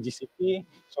already in GCP,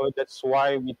 so that's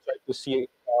why we try to see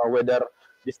whether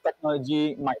this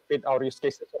technology might fit our use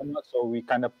cases or not. So we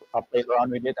kind of play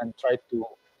around with it and try to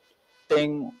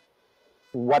think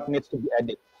what needs to be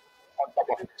added on top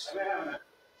of this.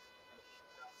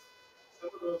 Some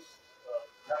of those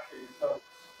actually results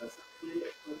that's pretty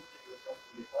exclusive to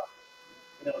something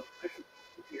you know, this is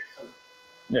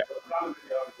Yeah. the problem is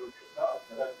you have to do it yourself,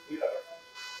 and that's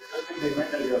I think they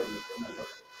might not be able to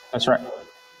That's right.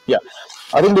 Yeah,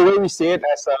 I think the way we see it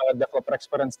as a developer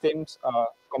experience teams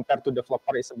compared to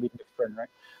developer is a bit different, right?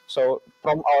 So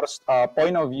from our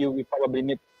point of view, we probably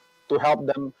need to help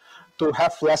them to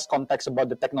have less context about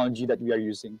the technology that we are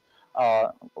using,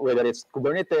 whether it's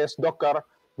Kubernetes, Docker,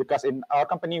 because in our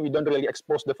company, we don't really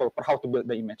expose developer how to build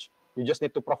the image. You just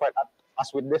need to provide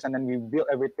us with this, and then we build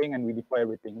everything and we deploy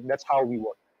everything. That's how we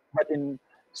work. But in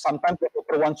sometimes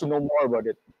developer wants to know more about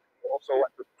it. We also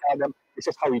want to tell them this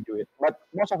is how we do it. But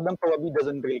most of them probably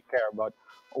doesn't really care about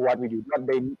what we do. What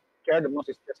they care the most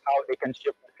is just how they can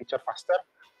ship the feature faster.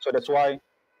 So that's why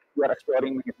we are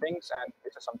exploring many things, and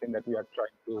this is something that we are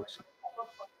trying to see.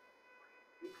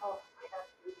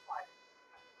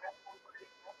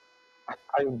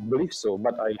 I believe so,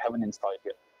 but I haven't installed it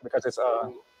yet because it's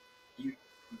You,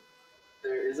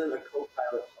 there isn't a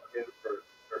Copilot plugin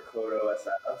for Code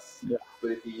OSS, yeah.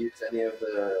 but if you use any of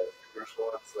the commercial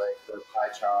ones like the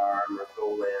PyCharm or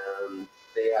Golang,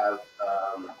 they have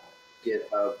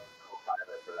GitHub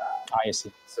Copilot for that. I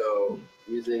see. So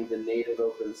using the native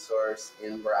open source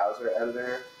in-browser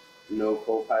editor, no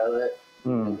Copilot,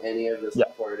 and any of the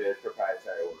supported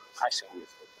proprietary ones. I see.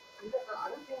 And the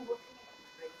other thing would be,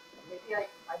 like, maybe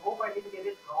I hope I didn't get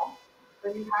it wrong.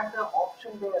 When you had the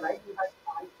option there, right? You had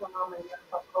Python and you had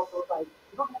a couple of those types.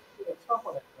 You don't have to pay extra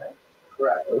for that, right?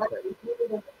 Correct. So Okay. that's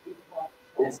included in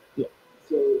the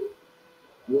So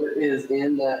what is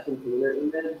in that container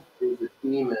image is a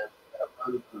daemon that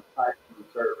runs on the Python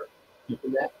server. To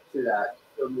connect to that, you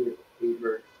still need a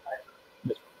paper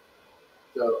Python.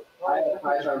 So I have a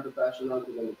Python professional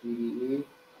because I'm a GDE,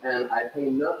 and I pay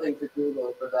nothing to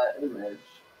Google for that image,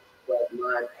 but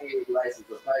my paid license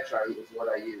of PyCharm is what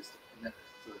I use to connect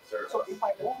to the service. So if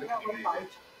I don't have a Python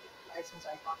license,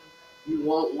 I can't. You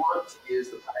won't want to use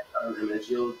the Python image.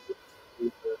 You'll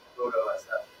use the Code OSS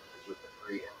image with the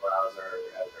free browser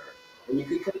editor. And you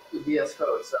could connect to VS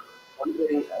Code. So one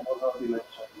thing I don't know if you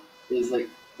mentioned is like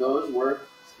those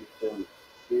workstations,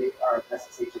 they are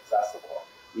SSH accessible.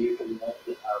 You can make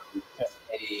it out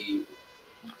a,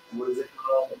 what is it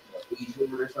called?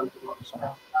 Agent or something?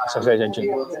 SSH agent.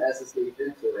 Able to SSH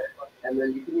into it. And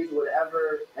then you can use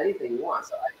whatever, anything you want.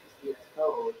 So I use VS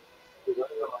Code to run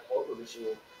it on my local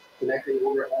machine, connecting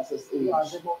over SSH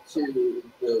to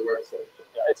the workstation.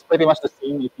 Yeah, it's pretty much the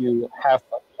same if you have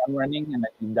a VM running and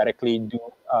then you directly do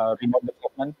remote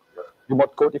development,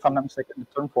 remote code, if I'm not mistaken, the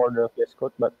term for the VS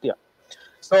Code. But yeah,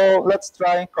 so let's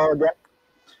try call again.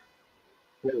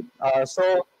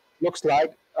 So looks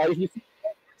like if you see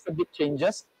it's a big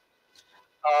changes.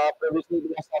 Previously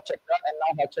we have check done and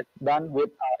now have check done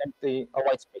with empty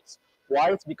white space.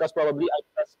 Why? It's because probably I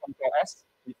pressed Control S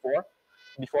before I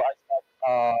start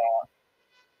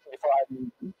before I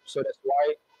so that's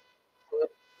why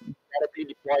it directly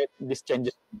deployed these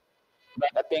changes. But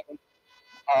I think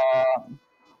oh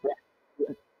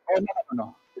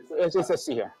no. It's a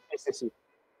C here. It's a C.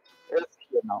 It's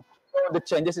here now. So the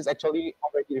changes is actually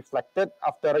already reflected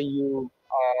after you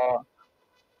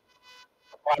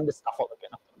run the scaffold again,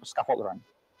 after the scaffold run.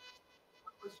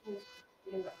 Question is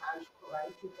in the Azure,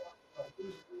 right? You can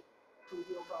use the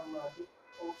studio from the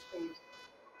code space,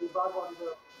 debug on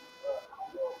the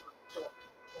so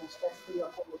instead of your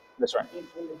code. That's right. In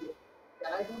the game.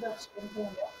 Can I do that same thing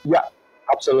here? Yeah,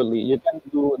 absolutely. You can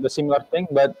do the similar thing,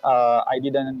 but I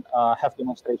didn't have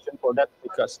demonstration for that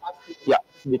because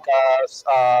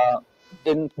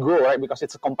in Go, right, because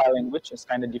it's a compile language, it's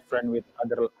kind of different with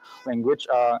other language.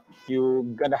 You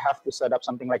gonna have to set up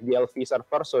something like the LV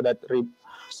server so that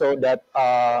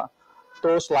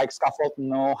tools like Skaffold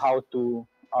know how to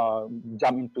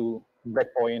jump into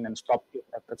breakpoint and stop it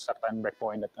at a certain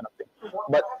breakpoint, that kind of thing. So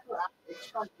but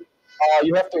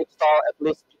you have to install at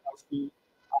least DLC,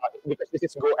 because this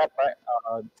is Go app, right?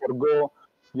 For Go,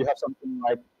 you have something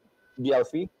like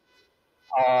DLV,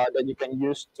 that you can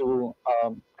use to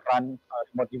run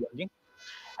remote debugging,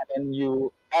 and then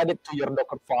you add it to your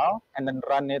Docker file, and then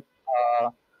and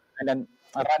then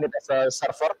run it as a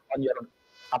server on your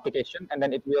application, and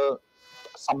then it will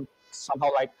somehow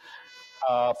like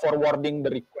forwarding the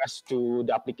request to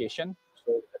the application.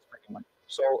 So that's pretty much.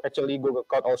 So actually, Google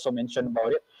Cloud also mentioned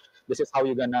about it. This is how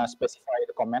you're gonna specify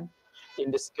the command. In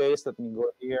this case, let me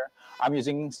go here. I'm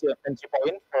using entry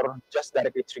point for just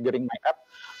directly triggering my app.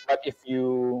 But if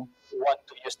you want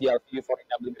to use DLP for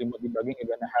enabling remote debugging,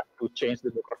 you're gonna have to change the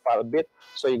Docker file a bit.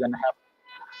 So you're gonna have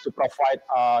to provide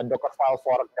a Docker file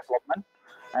for development,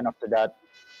 and after that,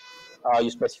 you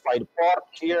specify the port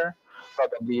here,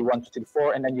 probably 1, 2, 3,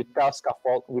 4, and then you tell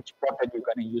Skaffold which port that you're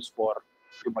gonna use for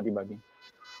remote debugging.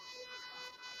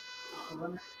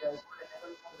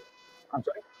 I'm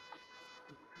sorry.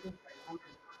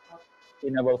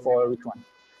 Enable for which one?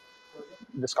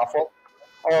 The Skaffold?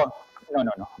 Oh, no,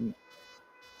 no, no.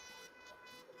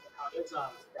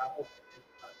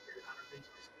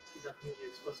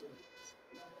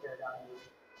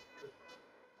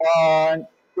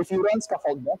 If you run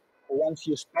Skaffold dev, once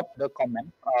you stop the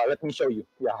command, let me show you.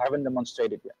 Yeah, I haven't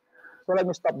demonstrated yet. So let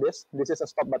me stop this. This is a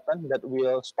stop button that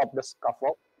will stop the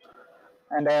Skaffold.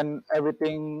 And then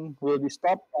everything will be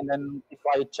stopped. And then if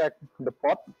I check the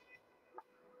port,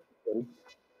 sorry.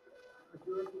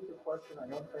 I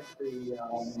don't think the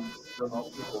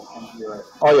remote people can hear it.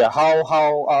 Oh yeah, how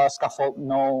Skaffold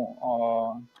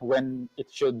know when it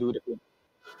should do the thing.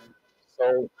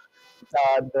 So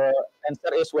the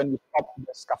answer is when we stop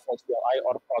the Skaffold CLI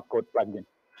or cloud-code plugin.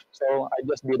 So I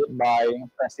just did it by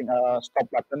pressing a stop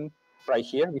button right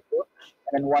here before,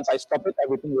 and then once I stop it,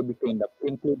 everything will be cleaned up,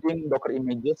 including Docker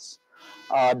images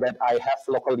that I have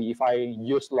locally if I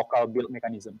use local build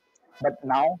mechanism. But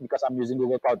now, because I'm using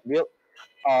Google Cloud Build,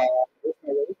 there's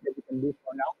no way that you can do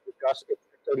for now because it's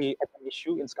actually open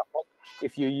issue in Skaffold.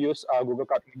 If you use Google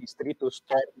Cloud Ministry to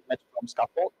store image from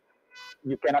Skaffold,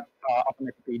 you cannot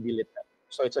automatically delete that.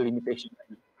 So it's a limitation.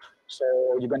 So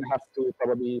you're gonna have to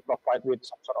probably provide with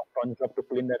some sort of cron job to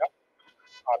clean that up.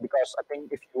 Because I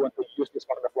think if you want to use this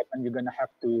for development, you're gonna have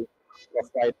to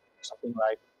provide something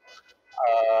like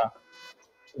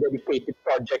dedicated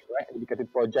project, right? A dedicated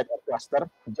project or cluster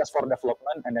just for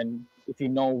development, and then if you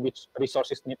know which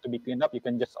resources need to be cleaned up, you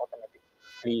can just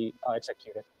automatically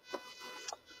execute it.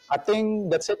 I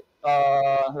think that's it.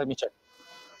 Let me check.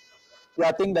 Yeah,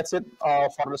 I think that's it for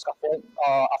the Skaffold.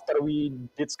 After we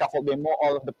did Skaffold demo,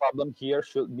 all of the problem here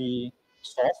should be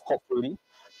solved, hopefully.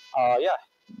 Yeah.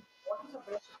 What is the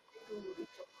best way to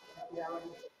reach out if you have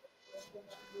any questions?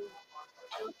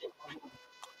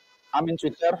 I'm in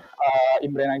Twitter,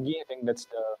 Imre Nagi. I think that's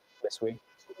the best way.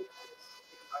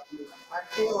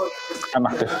 I'm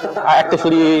active. I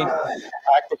actively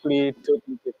tweet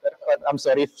in Twitter, but I'm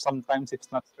sorry if sometimes it's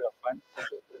not real fun.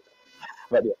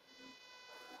 But yeah.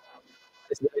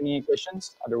 Is there any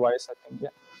questions? Otherwise, I think, yeah.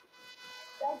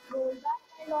 That rollback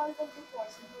and all will be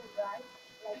possible, right?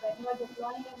 Like when you are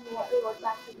deploying and you want to roll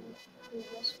back to the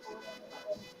previous code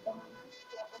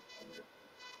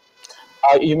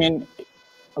and You mean,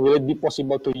 will it be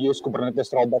possible to use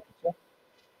Kubernetes rollback?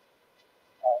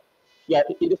 Yeah,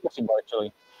 it is possible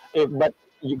actually. But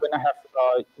you're gonna have,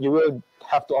 you will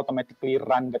have to automatically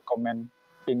run the command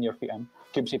in your VM.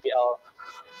 kubectl,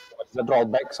 what's the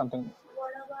rollback, something.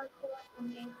 what about the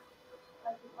image?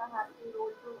 Like if I have to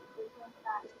roll to different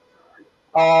tasks?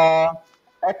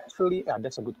 Actually, yeah,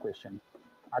 that's a good question.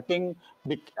 I think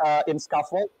in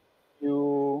Skaffold,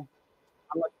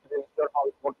 I'm not really sure how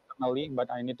it works internally,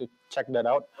 but I need to check that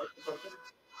out.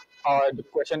 The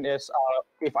question is,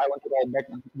 if I want to roll back,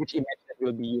 which image that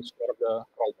will be used for the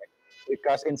rollback?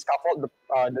 Because in Skaffold,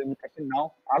 the limitation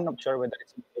now, I'm not sure whether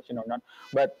it's a limitation or not,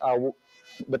 but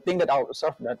the thing that I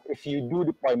observed that if you do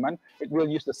deployment, it will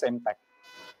use the same tag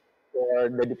for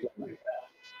the deployment.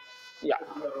 Yeah.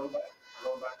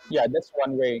 Yeah, that's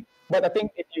one way. But I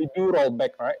think if you do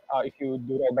rollback, right? If you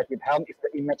do rollback with Helm, if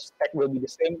the image tag will be the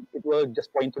same, it will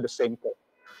just point to the same code.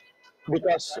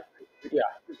 Because yeah,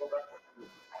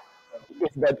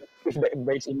 if the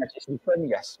base image is different,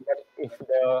 yes. But if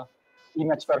the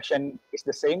image version is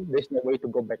the same, there's no way to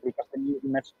go back because the new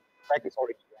image tag is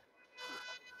already there.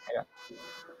 Yeah,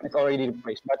 it's already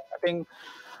replaced. But I think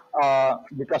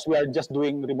because we are just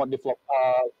doing remote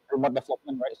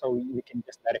development, right? So we can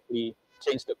just directly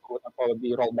change the code and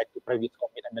probably roll back to previous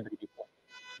commit and then redeploy.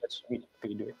 That's we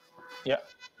typically do it. Yeah.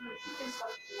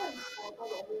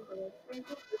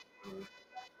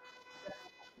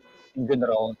 In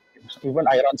general, even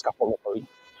I run Skaffold locally.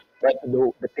 But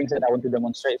the things that I want to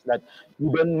demonstrate is that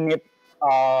you don't need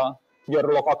your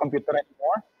local computer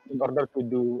anymore. in order to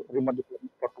do remote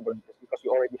deployment for Kubernetes, because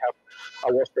you already have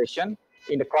a workstation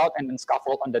in the cloud and then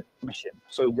Skaffold on that machine.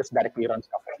 So you just directly run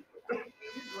Skaffold.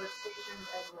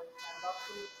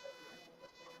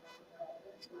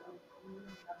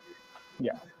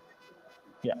 Yeah.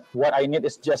 Yeah. What I need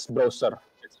is just browser.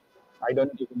 I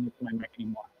don't even need my Mac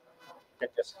anymore. I can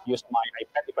just use my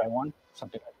iPad if I want,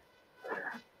 something like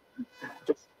that.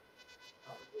 Just,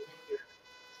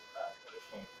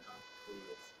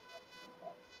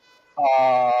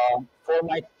 for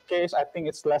my case, I think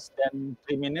it's less than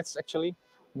 3 minutes actually.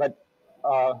 But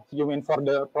you mean for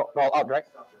the rollout, right?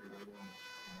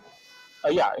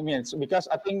 Yeah, I mean, it's because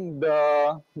I think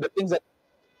the things that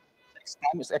takes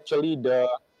time is actually the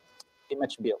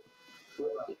image build.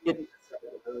 It,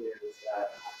 earlier is that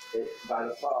by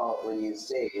default, when you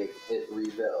save, it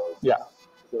rebuilds. Yeah.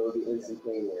 So it'll be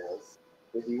instantaneous.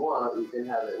 If you want, you can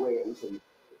have it wait until you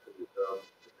rebuild.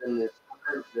 Then the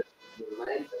time, the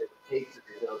length that it takes to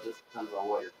rebuild just depends on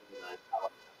what you're doing and how.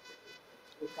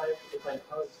 If I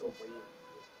post a wait,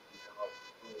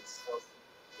 it's still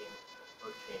change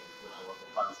or change with the local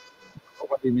file system.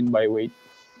 What do you mean by wait?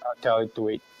 Tell it to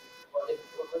wait. Well,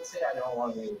 let's say I don't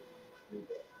want to read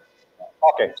it.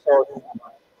 Okay, so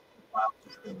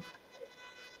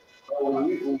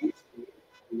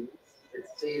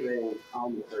It's saving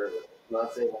on the server,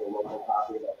 not saving a local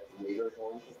copy that is later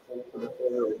going to save for the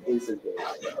server. It's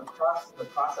instantaneous. The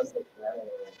process that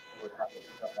would have to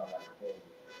pick up on that thing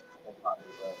and copy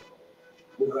it.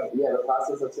 Yeah, the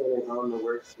process of saving on the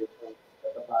workstation,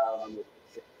 that the file on the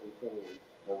workstation contains,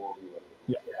 there will be one.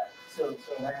 Yeah. So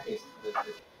in that case, you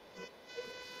should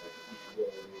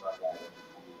really rerun that and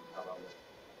how long it.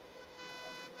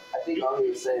 I think all he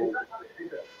was saying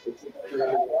it's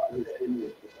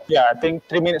yeah, I think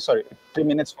 3 minutes. Sorry, 3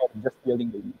 minutes for just building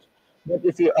the image. But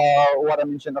if you, what I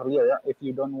mentioned earlier, if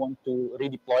you don't want to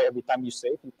redeploy every time you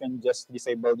save, you can just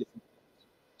disable this.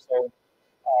 So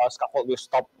Skaffold will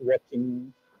stop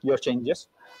watching your changes.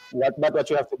 But what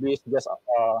you have to do is just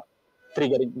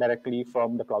trigger it directly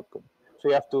from the cloud code. So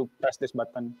you have to press this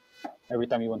button every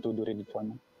time you want to do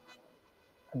redeployment.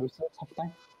 Do we still have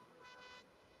time?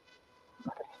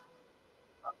 Okay.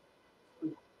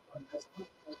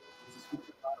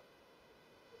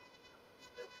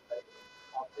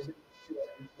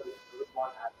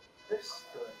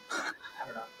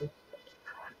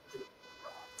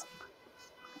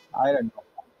 I don't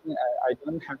know. I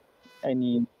don't have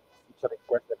any feature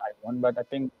request that I want, but I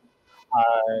think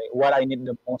what I need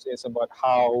the most is about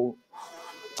how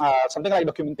something like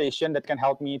documentation that can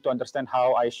help me to understand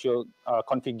how I should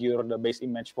configure the base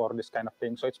image for this kind of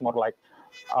thing. So it's more like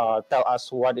tell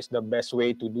us what is the best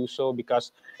way to do so,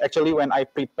 because actually when I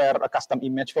prepare a custom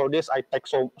image for this, I take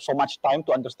so much time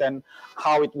to understand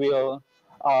how it will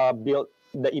build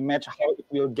the image, how it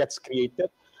will get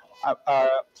created.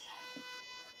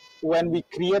 When we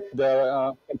create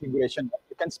the configuration,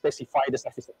 you can specify the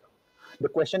service account. The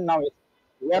question now is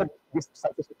where this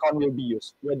service account will be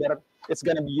used, whether it's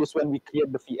going to be used when we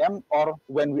create the VM or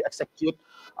when we execute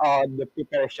the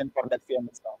preparation for that VM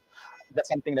itself. That's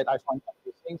something that I found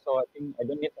confusing, so I think I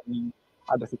don't need any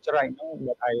other feature right now,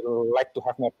 but I would like to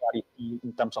have more clarity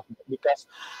in terms of that. Because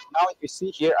now if you see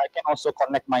here, I can also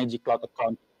connect my G-Cloud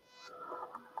account.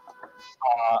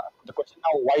 The question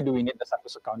now, why do we need the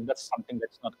service account? That's something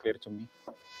that's not clear to me.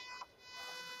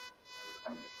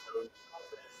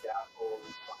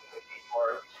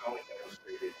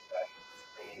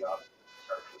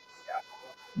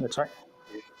 That's right.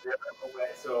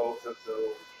 So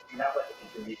you have like an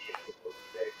intermediate people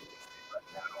today right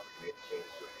now make change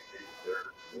to it.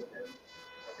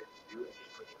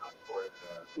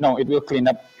 No, it will clean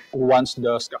up once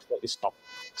the scaffold is stopped.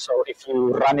 So if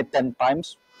you run it 10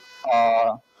 times,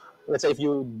 let's say if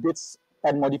you did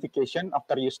 10 modification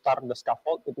after you start the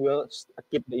scaffold, it will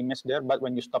keep the image there, but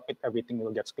when you stop it, everything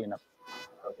will get cleaned up.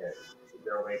 Okay. Is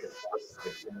there a way to force it to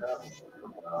clean up?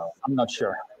 I'm not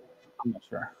sure.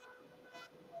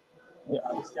 Yeah.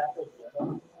 The scaffold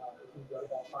demo, if you go to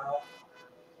that file,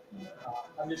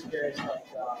 I'm just curious,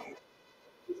 like,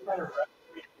 it's kind of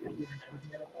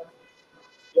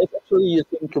It's actually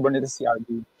using Kubernetes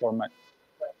CRD format.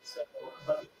 right, so,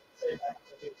 but say that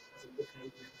if it's a good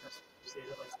Canadian state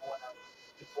of like, I want to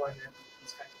deploy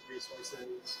these kinds of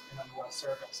resources and then one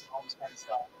service and all this kind of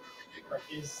stuff. Like,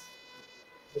 is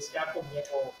the scaffold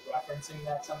demo referencing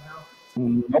that somehow?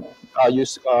 Nope.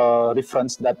 Use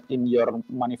reference that in your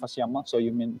manifest YAML. So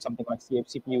you mean something like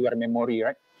CPU or memory,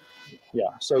 right?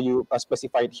 Yeah. So you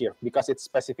specify it here because it's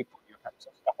specific for your app. So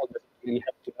Skaffold doesn't really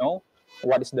have to know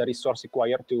what is the resource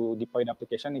required to deploy the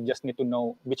application. You just need to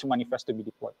know which manifest to be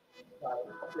deployed. Yeah,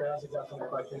 that's exactly my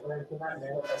question. And then can that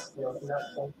manifest field, can that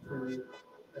point to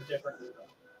a different?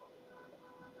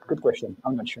 Good question.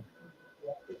 I'm not sure.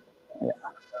 Yeah.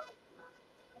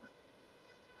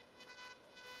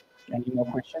 Any more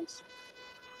questions?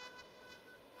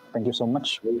 Thank you so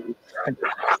much. Thank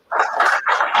you.